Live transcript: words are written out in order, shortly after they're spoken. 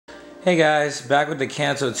Hey guys, back with the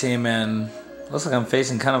Kanto team, and looks like I'm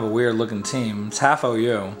facing kind of a weird looking team. It's half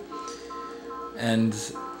OU. And,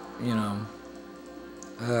 you know,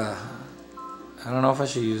 I don't know if I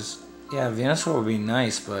should use... Yeah, Venasaur would be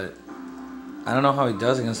nice, but I don't know how he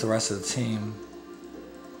does against the rest of the team.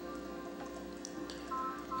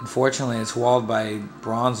 Unfortunately, it's walled by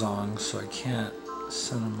Bronzong, so I can't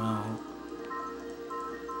send him out.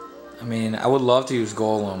 I mean, I would love to use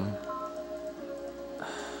Golem.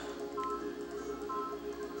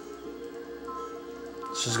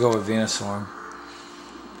 Let's just go with Venasaur.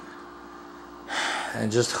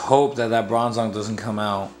 And just hope that that Bronzong doesn't come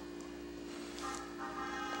out.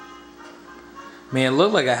 I mean, it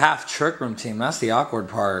looked like a half Trick Room team. That's the awkward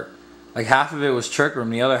part. Like, half of it was Trick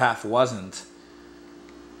Room, the other half wasn't.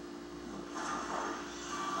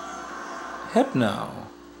 Hypno.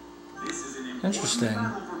 Interesting.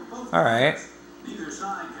 Alright.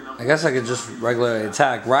 I guess I could just regularly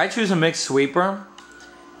attack. Raichu's a mixed sweeper.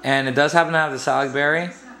 And it does happen to have the Salad Berry.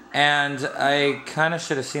 And I kind of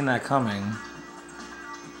should have seen that coming.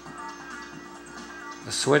 A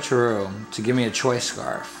Switcheroo to give me a Choice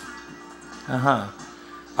Scarf.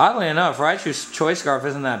 Oddly enough, Raichu's Choice Scarf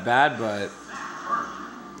isn't that bad, but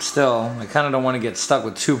still, I kind of don't want to get stuck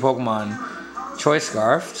with two Pokemon Choice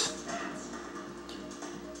Scarfed.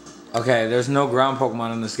 Okay, there's no ground Pokemon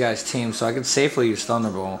on this guy's team, so I could safely use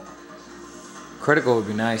Thunderbolt. Critical would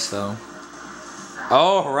be nice, though.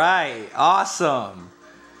 Alright, awesome.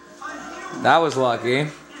 That was lucky.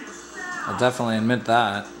 I'll definitely admit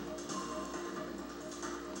that.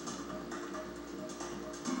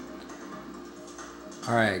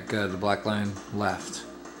 Alright, good. The black line left.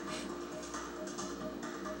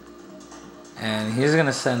 And he's going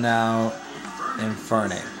to send out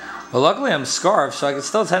Infernape. But luckily I'm Scarf, so I can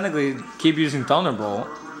still technically keep using Thunderbolt.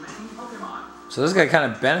 So this guy kind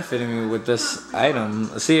of benefited me with this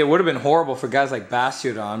item. See, it would have been horrible for guys like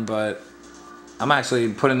Bastiodon, but I'm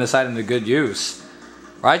actually putting this item to good use.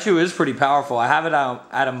 Raichu is pretty powerful. I have it out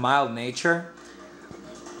at a mild nature.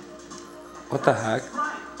 What the heck?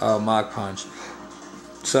 Oh, Mach Punch.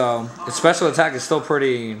 So, its special attack is still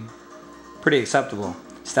pretty acceptable.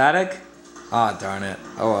 Static? Ah, darn it.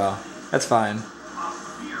 Oh well. That's fine.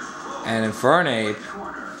 And Infernape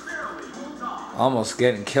almost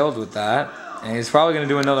getting killed with that. And he's probably going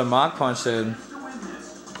to do another Mach Punch to...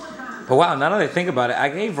 But wow, now that I think about it, I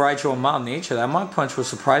gave Raichu a mild nature. That Mach Punch was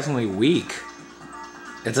surprisingly weak.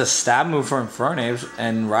 It's a stab move for Infernape,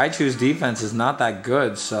 and Raichu's defense is not that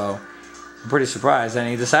good, so I'm pretty surprised. And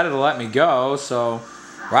he decided to let me go, so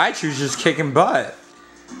Raichu's just kicking butt.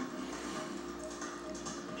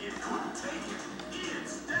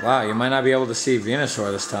 Wow, you might not be able to see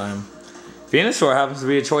Venasaur this time. Venasaur happens to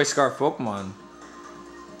be a Choice Scarf Pokemon.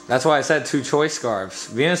 That's why I said two Choice Scarves.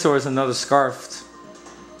 Venasaur is another Scarfed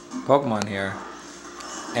Pokemon here.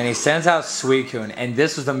 And he sends out Suicune. And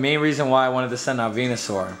this was the main reason why I wanted to send out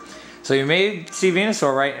Venasaur. So you may see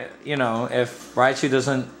Venasaur, right? You know, if Raichu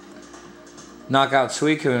doesn't knock out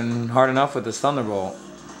Suicune hard enough with his Thunderbolt.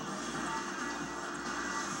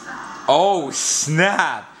 Oh,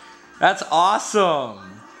 snap! That's awesome!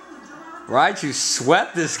 Raichu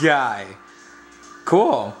swept this guy.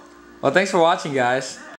 Cool. Well, thanks for watching, guys.